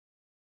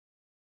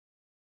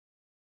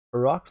A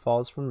rock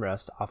falls from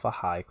rest off a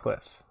high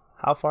cliff.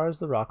 How far has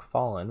the rock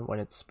fallen when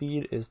its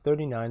speed is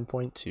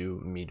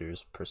 39.2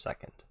 meters per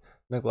second?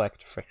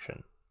 Neglect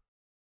friction.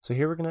 So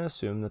here we're going to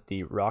assume that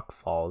the rock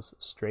falls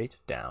straight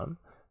down,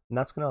 and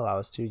that's going to allow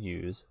us to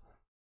use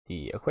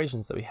the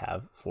equations that we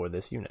have for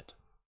this unit.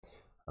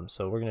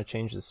 So we're going to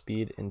change the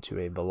speed into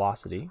a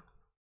velocity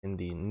in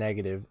the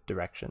negative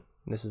direction.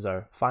 And this is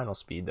our final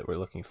speed that we're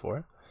looking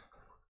for.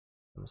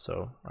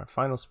 So our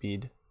final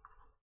speed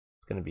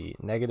is going to be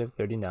negative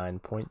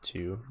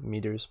 39.2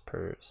 meters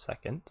per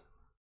second.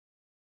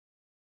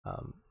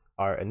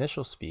 Our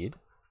initial speed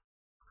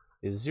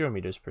is 0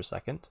 meters per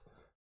second,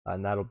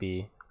 and that'll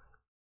be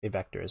a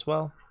vector as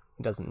well.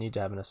 It doesn't need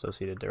to have an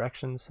associated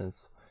direction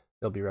since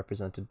they'll be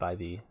represented by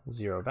the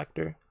 0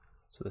 vector.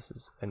 So this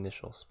is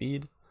initial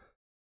speed.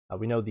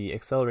 We know the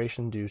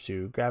acceleration due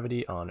to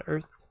gravity on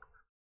Earth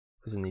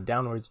is in the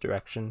downwards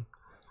direction.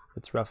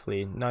 It's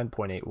roughly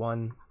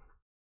 9.81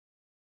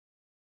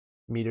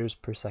 meters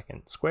per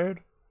second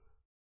squared.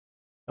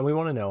 And we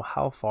want to know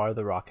how far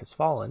the rock has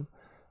fallen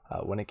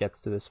when it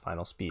gets to this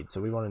final speed. So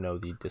we want to know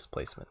the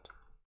displacement.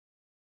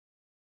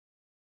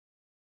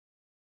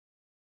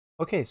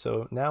 Okay,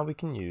 so now we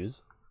can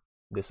use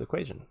this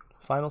equation.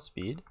 Final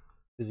speed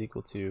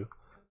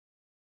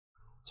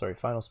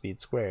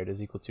squared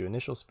is equal to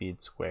initial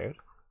speed squared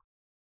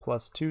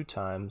plus 2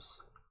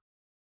 times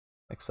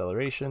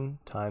acceleration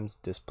times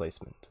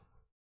displacement.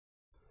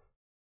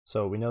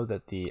 So we know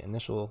that the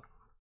initial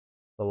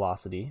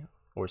velocity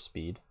or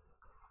speed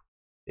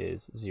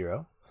is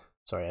 0.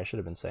 Sorry, I should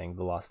have been saying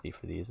velocity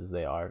for these as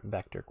they are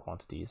vector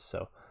quantities.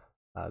 So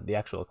the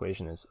actual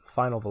equation is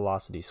final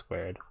velocity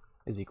squared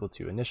is equal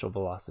to initial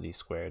velocity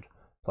squared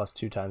plus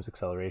 2 times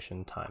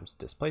acceleration times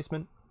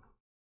displacement.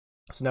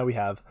 So now we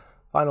have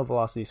final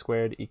velocity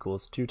squared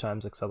equals 2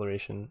 times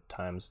acceleration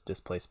times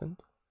displacement.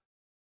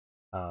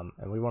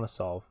 And we want to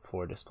solve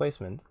for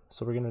displacement,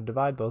 so we're going to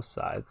divide both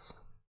sides.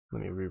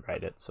 Let me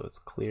rewrite it so it's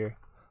clear.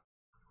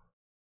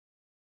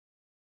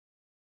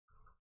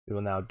 We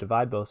will now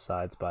divide both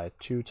sides by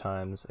 2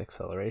 times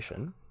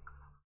acceleration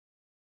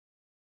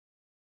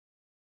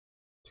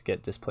to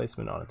get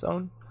displacement on its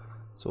own.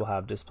 So we'll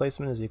have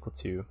displacement is equal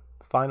to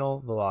final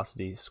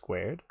velocity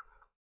squared,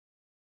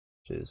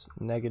 which is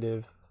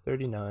negative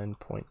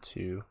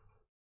 39.2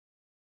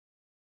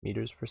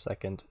 meters per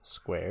second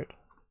squared,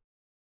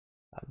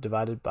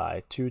 divided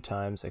by 2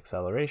 times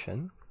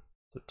acceleration,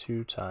 so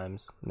 2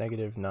 times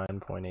negative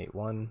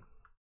 9.81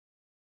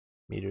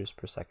 meters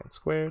per second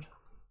squared.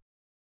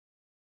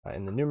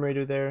 In the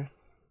numerator there,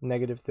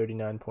 negative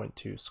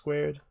 39.2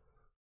 squared.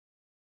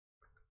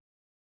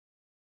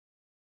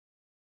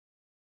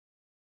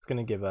 It's going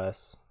to give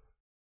us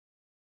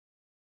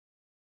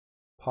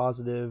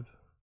positive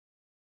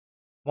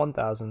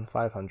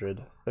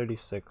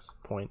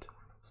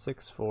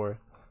 1,536.64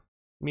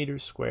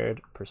 meters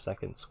squared per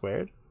second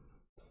squared.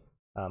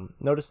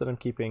 Notice that I'm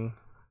keeping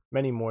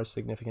many more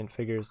significant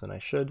figures than I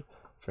should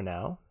for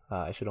now.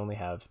 I should only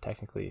have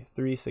technically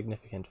 3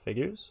 significant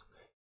figures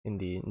in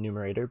the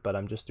numerator, but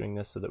I'm just doing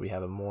this so that we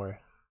have a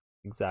more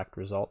exact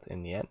result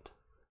in the end.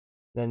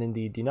 Then in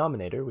the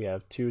denominator, we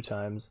have 2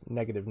 times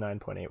negative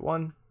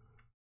 9.81,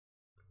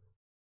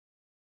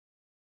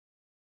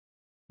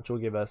 which will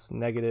give us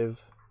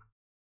negative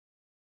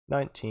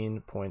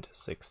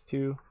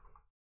 19.62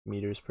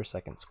 meters per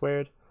second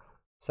squared.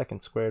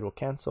 Second squared will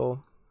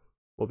cancel.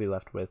 We'll be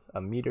left with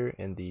a meter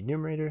in the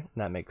numerator, and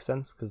that makes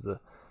sense because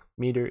the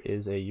meter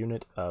is a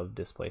unit of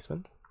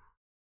displacement.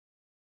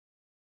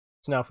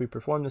 So now if we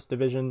perform this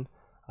division,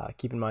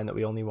 keep in mind that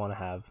we only want to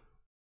have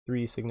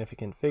 3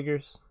 significant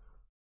figures.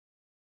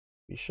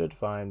 We should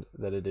find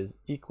that it is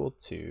equal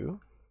to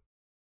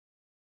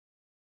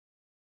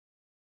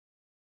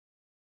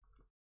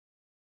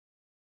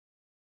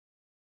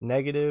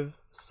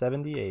negative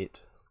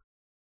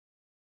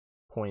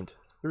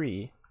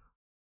 78.3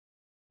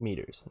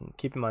 meters. And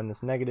keep in mind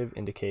this negative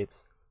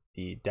indicates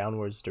the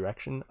downwards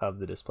direction of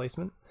the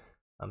displacement.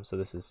 So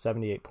this is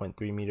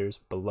 78.3 meters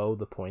below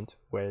the point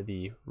where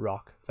the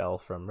rock fell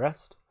from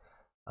rest.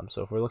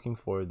 So if we're looking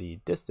for the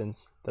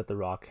distance that the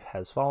rock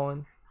has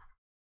fallen,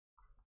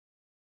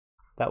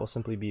 that will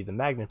simply be the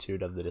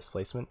magnitude of the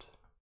displacement,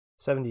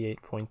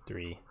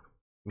 78.3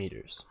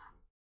 meters.